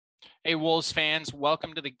Hey, Wolves fans,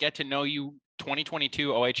 welcome to the Get to Know You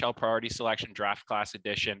 2022 OHL Priority Selection Draft Class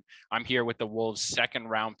Edition. I'm here with the Wolves' second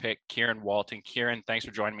round pick, Kieron Walton. Kieron, thanks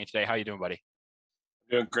for joining me today. How you doing, buddy?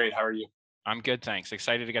 Doing great. How are you? I'm good, thanks.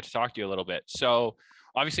 Excited to get to talk to you a little bit. So,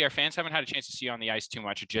 obviously, our fans haven't had a chance to see you on the ice too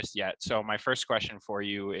much just yet. So, my first question for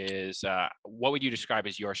you is, what would you describe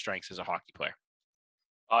as your strengths as a hockey player?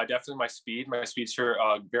 Definitely my speed. My speed's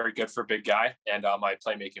very good for a big guy, and my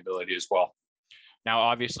playmaking ability as well. Now,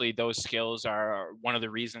 obviously, those skills are one of the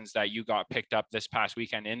reasons that you got picked up this past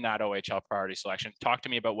weekend in that OHL priority selection. Talk to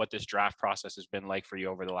me about what this draft process has been like for you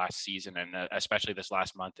over the last season and especially this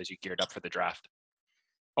last month as you geared up for the draft.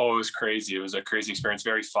 Oh, it was crazy. It was a crazy experience.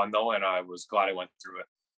 Very fun though, and I was glad I went through it.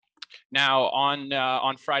 Now,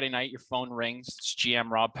 on Friday night, your phone rings. It's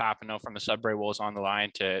GM Rob Papineau from the Sudbury Wolves on the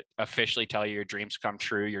line to officially tell you your dreams come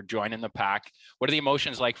true. You're joining the pack. What are the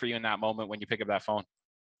emotions like for you in that moment when you pick up that phone?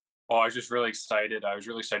 Oh, I was just really excited. I was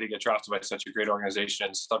really excited to get drafted by such a great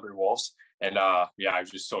organization, Sudbury Wolves, and yeah, I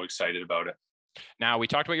was just so excited about it. Now, we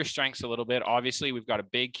talked about your strengths a little bit. Obviously, we've got a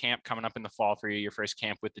big camp coming up in the fall for you, your first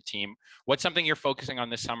camp with the team. What's something you're focusing on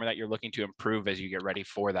this summer that you're looking to improve as you get ready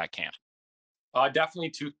for that camp?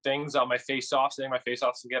 Definitely two things on my face-offs. I think my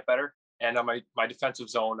face-offs can get better, and on my defensive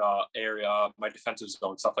zone area, my defensive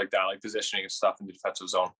zone stuff like that, like positioning and stuff in the defensive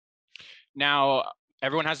zone. Now,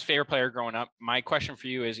 everyone has a favorite player growing up. My question for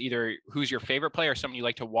you is either who's your favorite player or someone you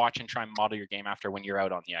like to watch and try and model your game after when you're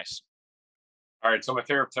out on the ice? All right, so my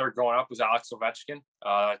favorite player growing up was Alex Ovechkin,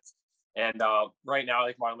 and right now I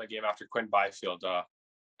like modeling my game after Quinn Byfield,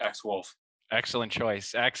 ex-Wolf. Excellent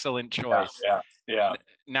choice. Excellent Yeah, choice. yeah, yeah.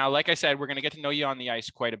 Now, like I said, we're going to get to know you on the ice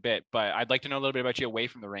quite a bit, but I'd like to know a little bit about you away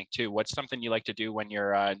from the rink too. What's something you like to do when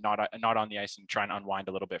you're not on the ice and trying to unwind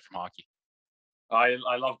a little bit from hockey? I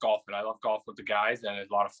love golfing. I love golf with the guys, and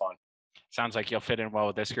it's a lot of fun. Sounds like you'll fit in well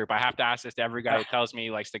with this group. I have to ask this to every guy who tells me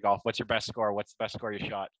he likes to golf. What's your best score? What's the best score you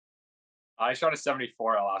shot? I shot a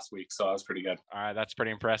 74 last week, so that was pretty good. All right, that's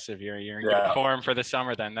pretty impressive. You're in good Yeah, form for the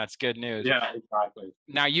summer then. That's good news. yeah, exactly.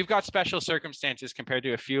 Now, you've got special circumstances compared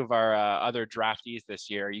to a few of our other draftees this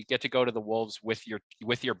year. You get to go to the Wolves with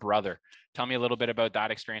your brother. Tell me a little bit about that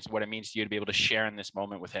experience, what it means to you to be able to share in this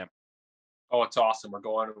moment with him. Oh, it's awesome. We're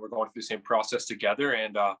going through the same process together,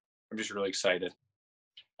 and I'm just really excited.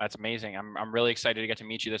 That's amazing. I'm really excited to get to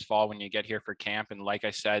meet you this fall when you get here for camp. And like I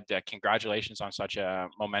said, congratulations on such a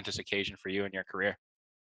momentous occasion for you and your career.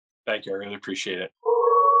 Thank you. I really appreciate it.